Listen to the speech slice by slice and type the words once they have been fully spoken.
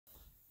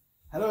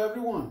Hello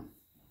everyone,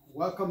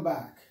 welcome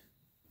back.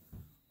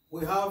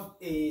 We have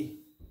a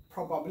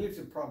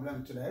probability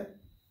problem today.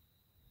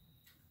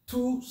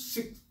 Two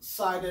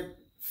six-sided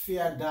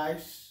fair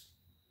dice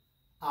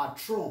are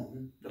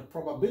thrown. The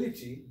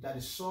probability that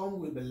the sum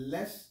will be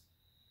less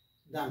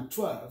than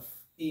 12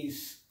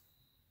 is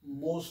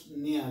most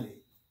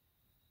nearly.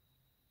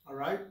 All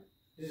right,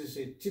 this is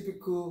a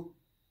typical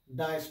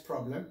dice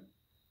problem.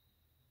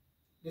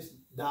 These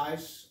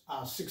dice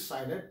are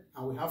six-sided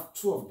and we have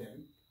two of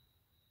them,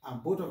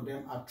 and both of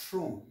them are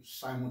thrown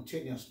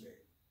simultaneously.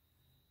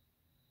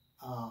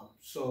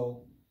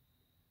 So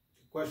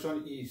the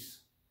question is,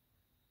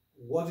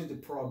 what is the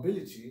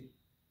probability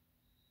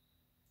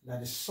that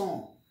the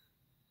sum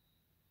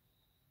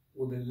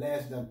will be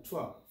less than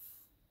 12?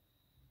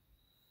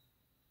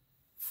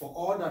 For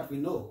all that we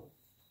know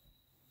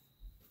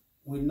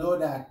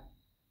that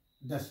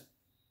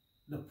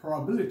the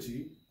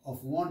probability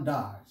of one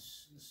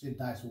dice, let's say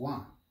dice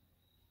 1,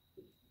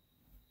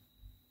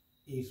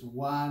 is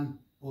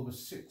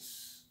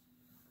 1/6.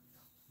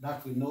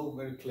 That we know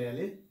very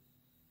clearly.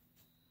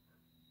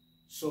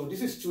 So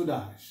this is two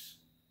dice.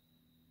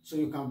 So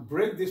you can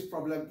break this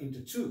problem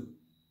into two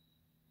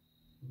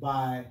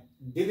by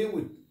dealing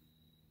with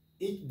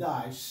each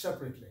dice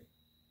separately.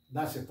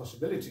 That's a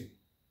possibility.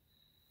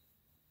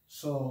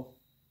 So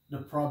the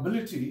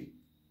probability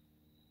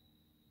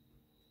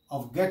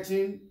of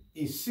getting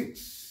a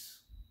 6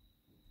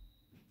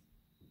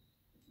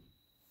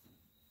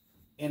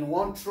 in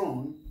one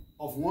thrown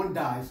of one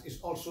dice is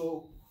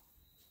also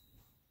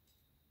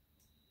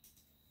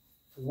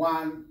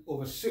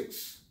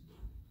 1/6.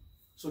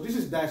 So this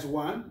is dice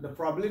 1. The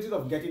probability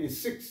of getting a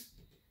 6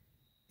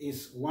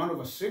 is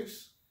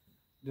 1/6.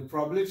 The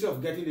probability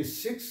of getting a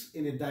 6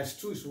 in a dice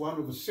 2 is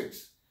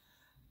 1/6.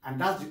 And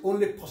that's the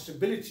only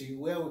possibility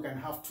where we can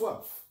have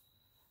 12.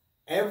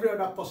 Every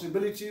other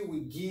possibility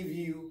will give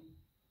you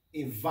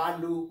a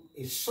value,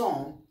 a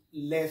sum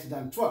less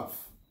than 12.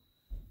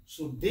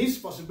 So this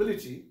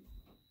possibility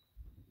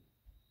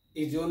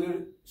is the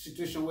only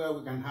situation where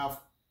we can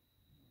have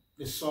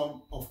the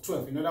sum of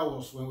 12. In other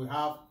words, when we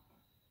have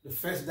the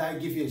first die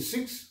give you a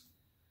 6,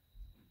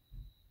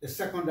 the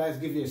second dice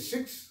give you a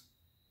 6,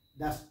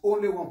 that's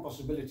only one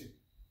possibility.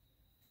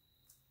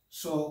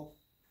 So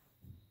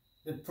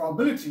the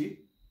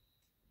probability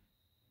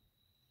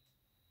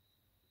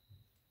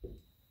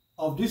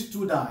of these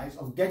two dice,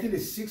 of getting a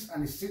 6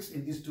 and a 6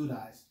 in these two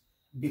dice,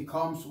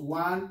 becomes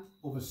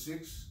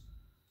 1/6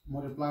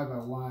 multiplied by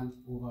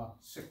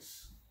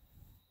 1/6.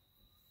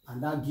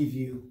 And that gives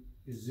you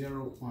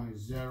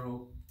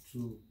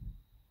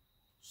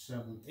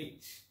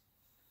 0.0278.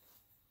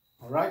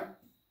 All right?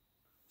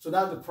 So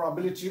that's the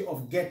probability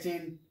of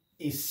getting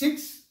a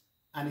 6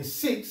 and a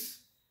 6,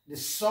 the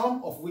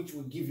sum of which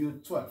will give you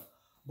 12.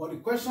 But the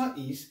question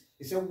is,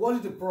 it said, what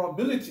is the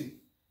probability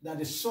that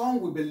the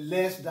sum will be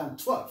less than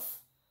 12?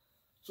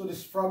 So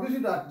this probability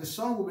that the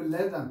sum will be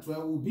less than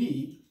 12 will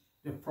be,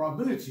 the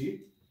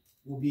probability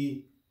will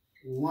be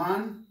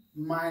 1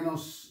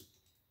 minus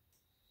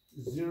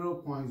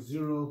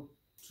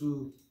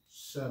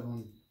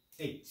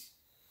 0.0278.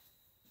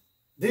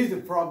 This is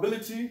the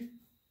probability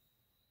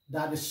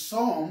that the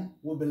sum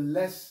will be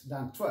less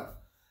than 12.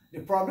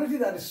 The probability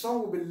that the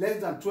sum will be less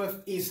than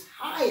 12 is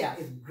higher,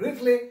 is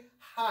greatly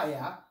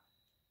higher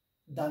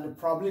than the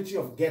probability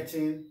of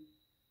getting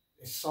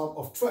a sum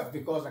of 12,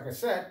 because like I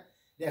said,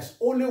 there's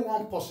only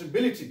one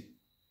possibility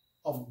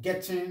of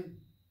getting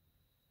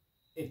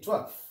a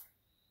 12,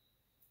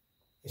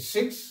 a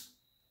 6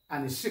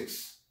 and a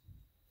 6.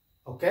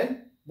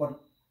 Okay, but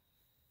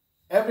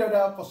every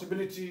other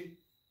possibility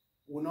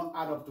will not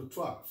add up to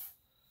 12.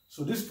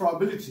 So this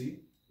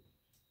probability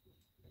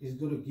is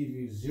going to give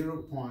you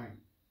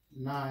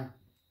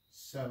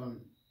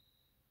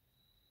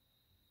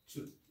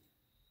 0.972.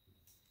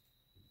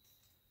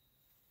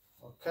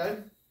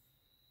 Okay,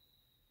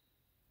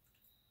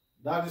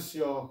 that is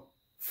your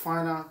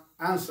final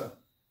answer.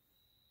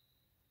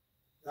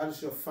 That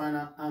is your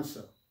final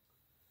answer.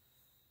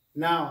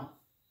 Now,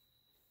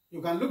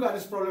 you can look at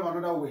this problem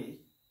another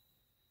way,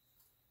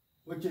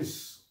 which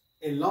is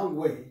a long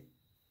way.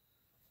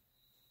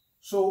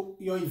 So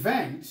your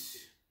event,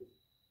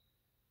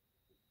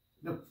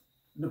 the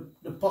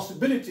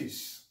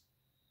possibilities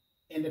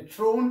in the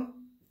thrown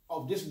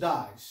of this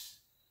dice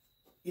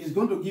is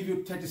going to give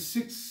you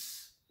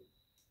 36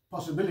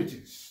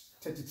 possibilities,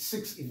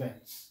 36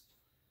 events.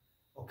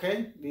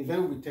 Okay, the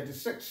event will be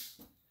 36.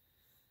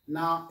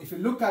 Now, if you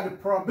look at the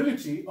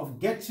probability of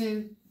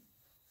getting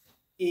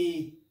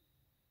a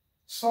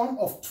sum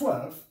of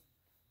 12,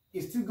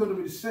 is still going to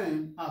be the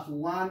same as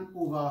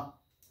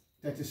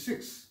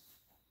 1/36,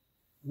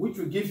 which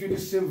will give you the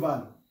same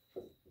value.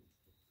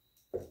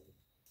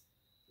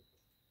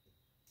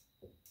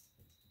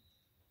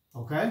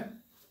 Okay,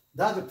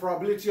 that's the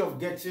probability of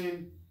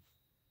getting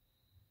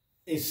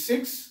a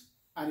 6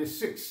 and a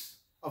 6,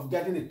 of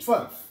getting a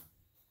 12.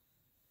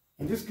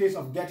 In this case,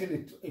 of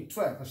getting a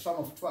 12, a sum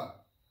of 12.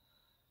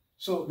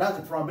 So that's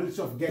the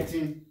probability of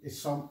getting a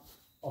sum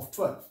of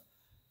 12.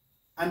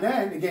 And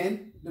then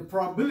again, the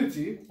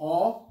probability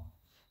or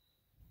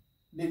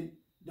the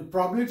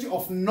probability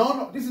of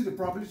this is the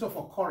probability of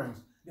occurrence.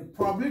 The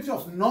probability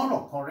of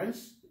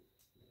non-occurrence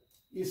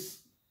is,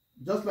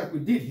 just like we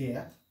did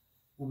here,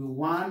 will be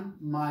 1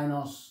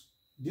 minus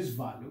this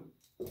value.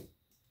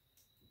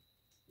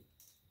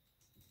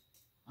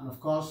 And of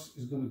course,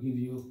 it's going to give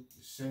you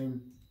the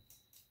same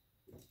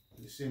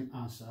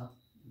answer,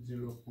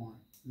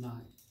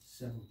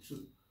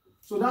 0.972.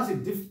 So that's a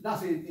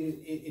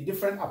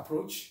different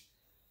approach.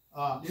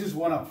 This is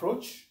one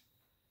approach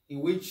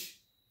in which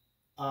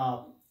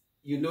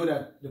you know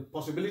that the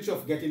possibility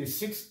of getting a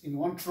 6 in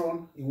one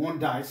thrown in one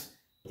dice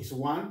is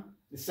 1.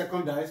 The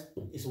second dice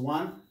is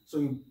 1. So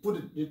you put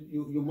it,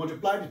 you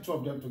multiply the two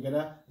of them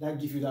together. That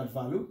gives you that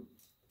value,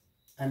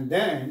 and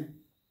then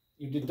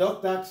you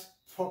deduct that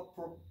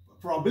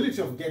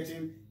probability of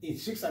getting a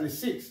 6 and a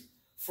 6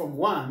 from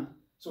 1.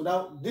 So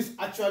that this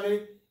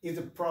actually is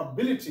the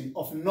probability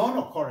of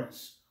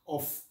non-occurrence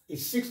of a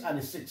 6 and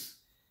a 6,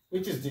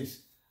 which is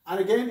this. And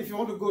again, if you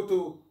want to go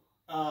to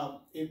a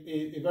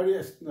very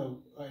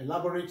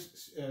elaborate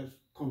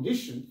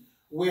condition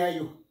where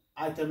you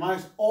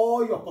itemize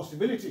all your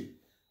possibility,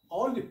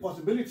 all the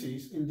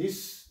possibilities in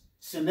this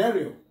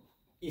scenario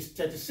is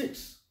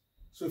 36.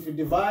 So if you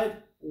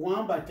divide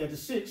 1 by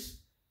 36,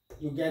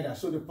 you get that.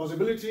 So the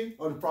possibility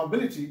or the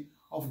probability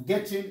of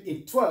getting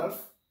a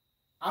 12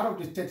 out of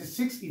the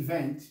 36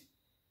 event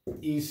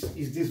is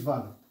this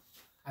value.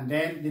 And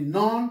then the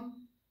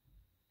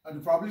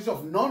probability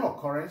of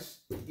non-occurrence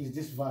is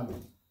this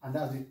value. And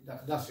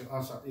that's your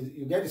answer.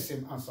 You get the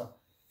same answer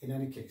in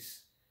any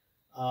case.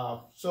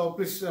 So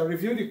please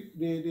review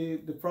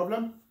the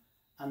problem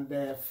and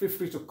feel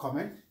free to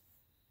comment.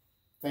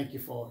 Thank you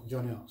for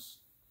joining us.